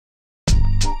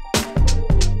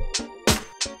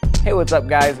Hey, what's up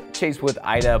guys? Chase with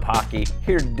Ida of Hockey,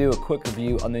 here to do a quick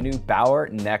review on the new Bauer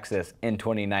Nexus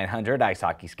N2900 ice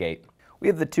hockey skate. We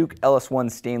have the Tuke LS1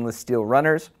 stainless steel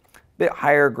runners, a bit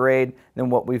higher grade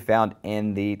than what we found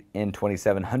in the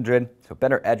N2700, so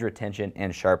better edge retention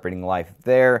and sharpening life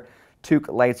there. Tuke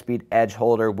Lightspeed edge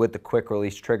holder with the quick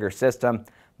release trigger system,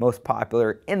 most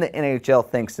popular in the NHL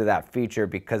thanks to that feature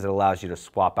because it allows you to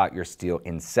swap out your steel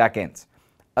in seconds.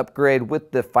 Upgrade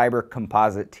with the Fiber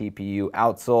Composite TPU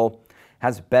outsole,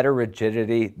 has better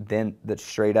rigidity than the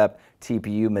straight up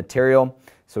TPU material,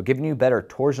 so giving you better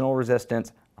torsional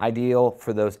resistance, ideal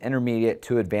for those intermediate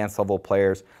to advanced level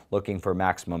players looking for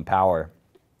maximum power.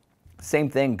 Same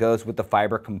thing goes with the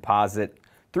Fiber Composite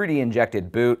 3D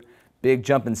injected boot, big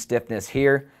jump in stiffness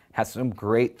here, has some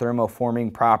great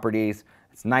thermoforming properties.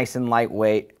 It's nice and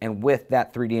lightweight, and with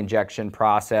that 3D injection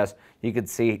process, you can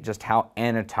see just how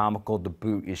anatomical the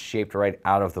boot is shaped right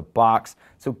out of the box.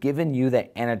 So giving you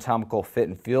that anatomical fit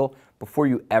and feel before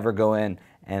you ever go in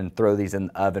and throw these in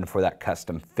the oven for that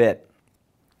custom fit.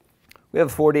 We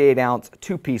have a 48-ounce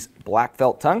two-piece black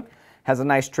felt tongue. Has a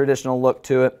nice traditional look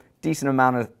to it, decent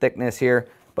amount of thickness here,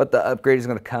 but the upgrade is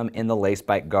going to come in the lace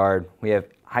bite guard. We have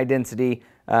high density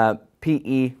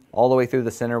PE all the way through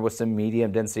the center with some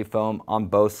medium density foam on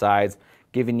both sides,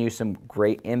 giving you some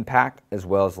great impact as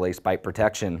well as lace bite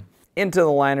protection. Into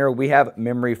the liner, we have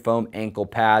memory foam ankle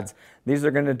pads. These are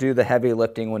going to do the heavy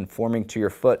lifting when forming to your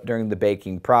foot during the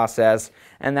baking process,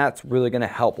 and that's really going to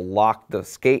help lock the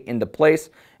skate into place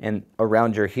and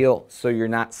around your heel so you're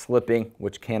not slipping,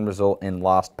 which can result in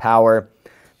lost power.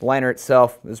 The liner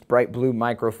itself, this bright blue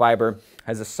microfiber,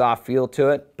 has a soft feel to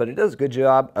it, but it does a good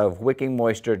job of wicking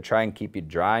moisture to try and keep you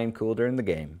dry and cool during the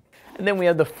game. And then we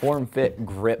have the Form Fit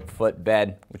Grip Foot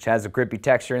Bed, which has a grippy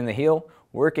texture in the heel,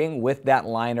 working with that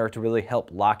liner to really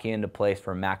help lock you into place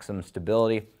for maximum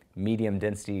stability, medium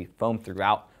density foam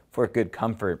throughout for good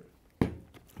comfort.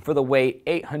 For the weight,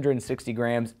 860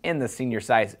 grams in the senior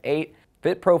size 8.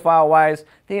 Fit profile wise,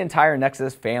 the entire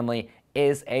Nexus family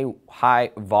is a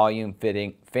high volume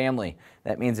fitting family.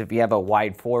 That means if you have a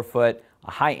wide forefoot,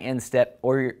 a high instep,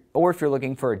 or if you're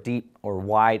looking for a deep or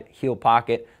wide heel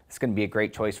pocket, it's going to be a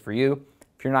great choice for you.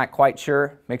 If you're not quite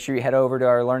sure, make sure you head over to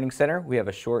our learning center. We have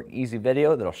a short and easy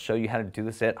video that'll show you how to do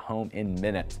this at home in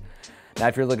minutes. Now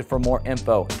if you're looking for more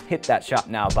info, hit that shop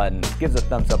now button, give us a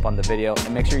thumbs up on the video,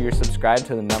 and make sure you're subscribed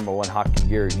to the #1 Hockey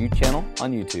Gear channel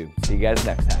on YouTube. See you guys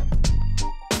next time.